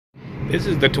This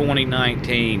is the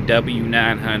 2019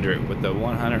 W900 with the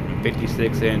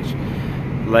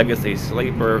 156-inch Legacy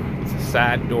sleeper with a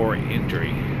side door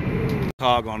entry.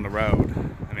 Hog on the road.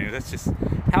 I mean, that's just,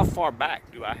 how far back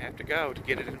do I have to go to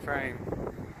get it in frame?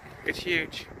 It's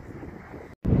huge.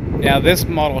 Now this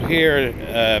model here,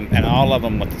 and all of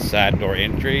them with the side door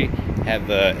entry, have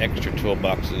the extra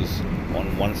toolboxes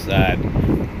on one side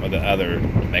or the other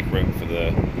to make room for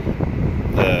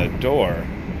the door.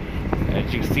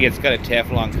 As you can see, it's got a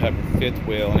Teflon covered fifth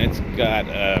wheel, and it's got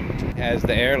has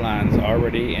the airlines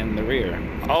already in the rear.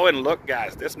 Oh, and look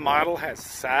guys, this model has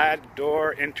side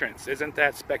door entrance. Isn't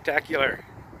that spectacular?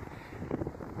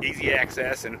 Easy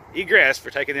access and egress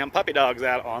for taking them puppy dogs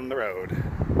out on the road.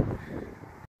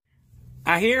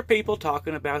 I hear people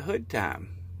talking about hood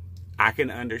time. I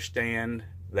can understand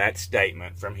that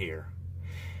statement from here.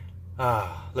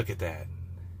 Ah, look at that.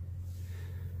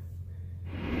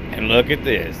 And look at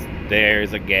this.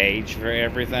 There's a gauge for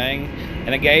everything,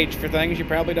 and a gauge for things you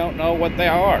probably don't know what they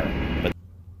are. But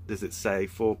does it say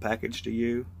full package to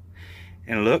you?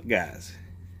 And look guys,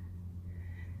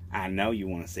 I know you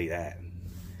want to see that.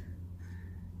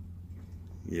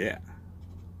 Yeah.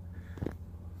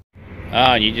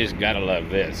 Oh, you just gotta love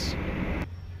this.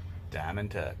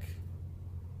 Diamond tuck.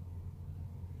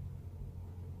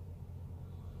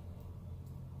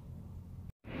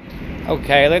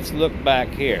 Okay, let's look back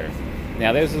here.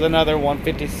 Now this is another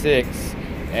 156,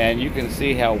 and you can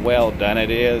see how well done it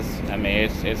is. I mean,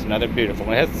 it's another beautiful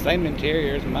one. It has the same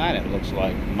interior as mine, it looks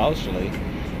like, mostly.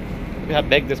 Look at how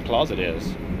big this closet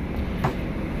is.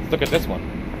 Let's look at this one.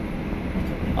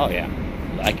 Oh yeah,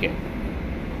 like it.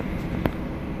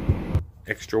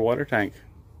 Extra water tank.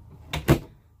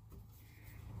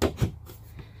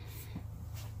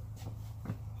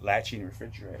 Latching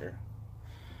refrigerator.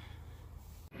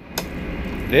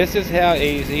 This is how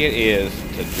easy it is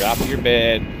to drop your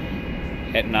bed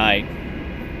at night,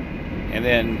 and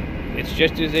then it's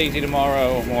just as easy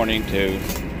tomorrow morning to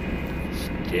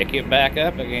stick it back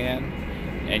up again,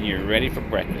 and you're ready for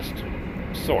breakfast.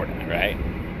 Sorta, right?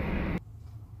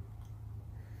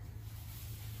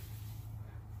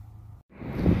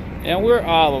 And we're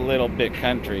all a little bit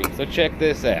country, so check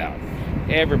this out.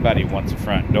 Everybody wants a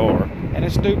front door and a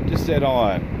stoop to sit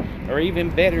on, or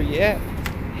even better yet,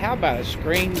 how about a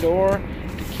screen door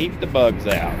to keep the bugs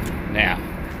out? Now,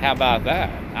 how about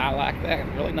that? I like that,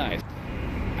 really nice.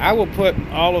 I will put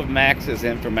all of Max's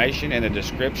information in the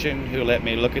description, who let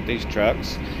me look at these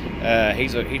trucks.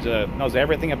 He's knows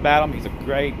everything about them. He's a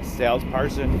great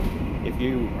salesperson. If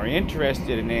you are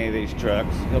interested in any of these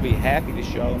trucks, he'll be happy to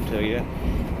show them to you.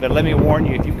 But let me warn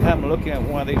you, if you come looking at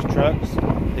one of these trucks,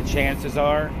 the chances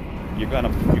are you're gonna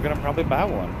probably buy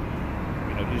one.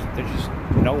 You know, there's just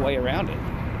no way around it.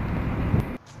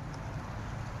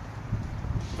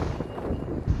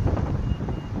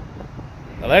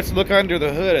 Now let's look under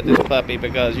the hood at this puppy,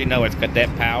 because you know it's got that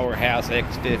Powerhouse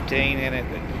X15 in it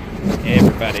that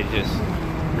everybody just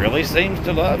really seems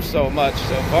to love so much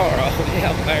so far. Oh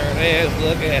yeah, there it is.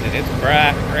 Look at it. It's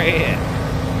bright red.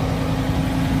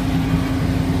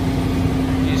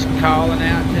 Just calling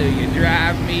out to you,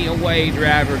 drive me away,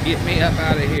 driver. Get me up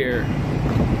out of here.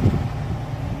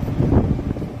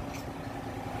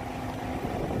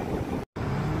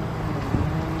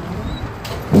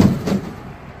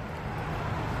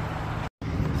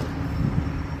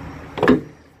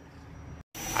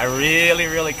 I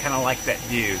really kind of like that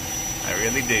view. I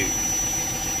really do.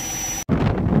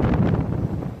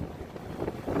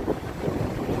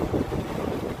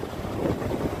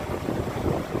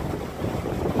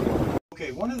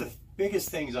 Okay, one of the biggest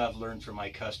things I've learned from my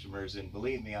customers, and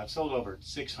believe me, I've sold over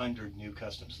 600 new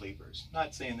custom sleepers.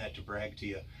 Not saying that to brag to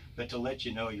you, but to let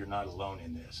you know you're not alone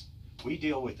in this. We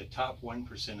deal with the top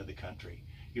 1% of the country.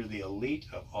 You're the elite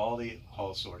of all the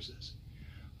haul sources.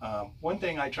 One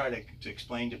thing I try to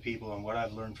explain to people, and what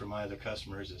I've learned from my other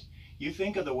customers, is you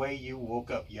think of the way you woke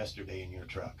up yesterday in your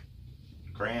truck.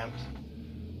 Cramped,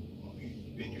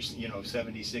 in your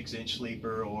 76-inch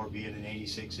sleeper, or be it an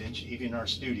 86-inch, even our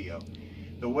studio.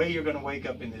 The way you're going to wake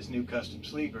up in this new custom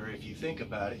sleeper, if you think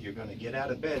about it, you're going to get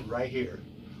out of bed right here.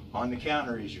 On the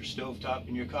counter is your stovetop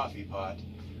and your coffee pot.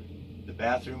 The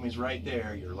bathroom is right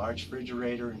there. Your large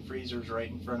refrigerator and freezer is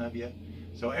right in front of you.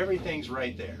 So everything's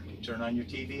right there. You turn on your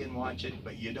TV and watch it,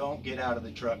 but you don't get out of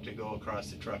the truck to go across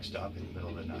the truck stop in the middle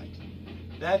of the night.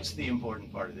 That's the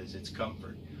important part of this, it's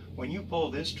comfort. When you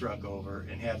pull this truck over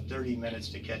and have 30 minutes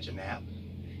to catch a nap,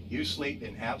 you sleep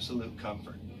in absolute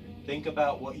comfort. Think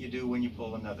about what you do when you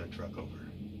pull another truck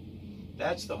over.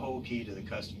 That's the whole key to the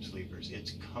custom sleepers,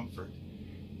 it's comfort.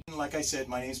 Like I said,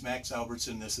 my name is Max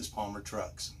Albertson, this is Palmer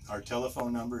Trucks. Our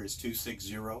telephone number is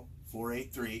 260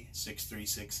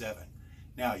 483-6367.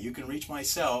 Now, you can reach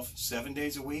myself 7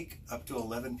 days a week up to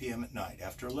 11 p.m. at night.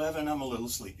 After 11, I'm a little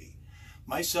sleepy.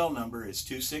 My cell number is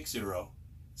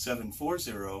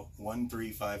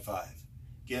 260-740-1355.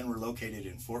 Again, we're located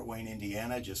in Fort Wayne,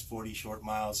 Indiana, just 40 short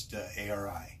miles to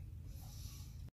ARI.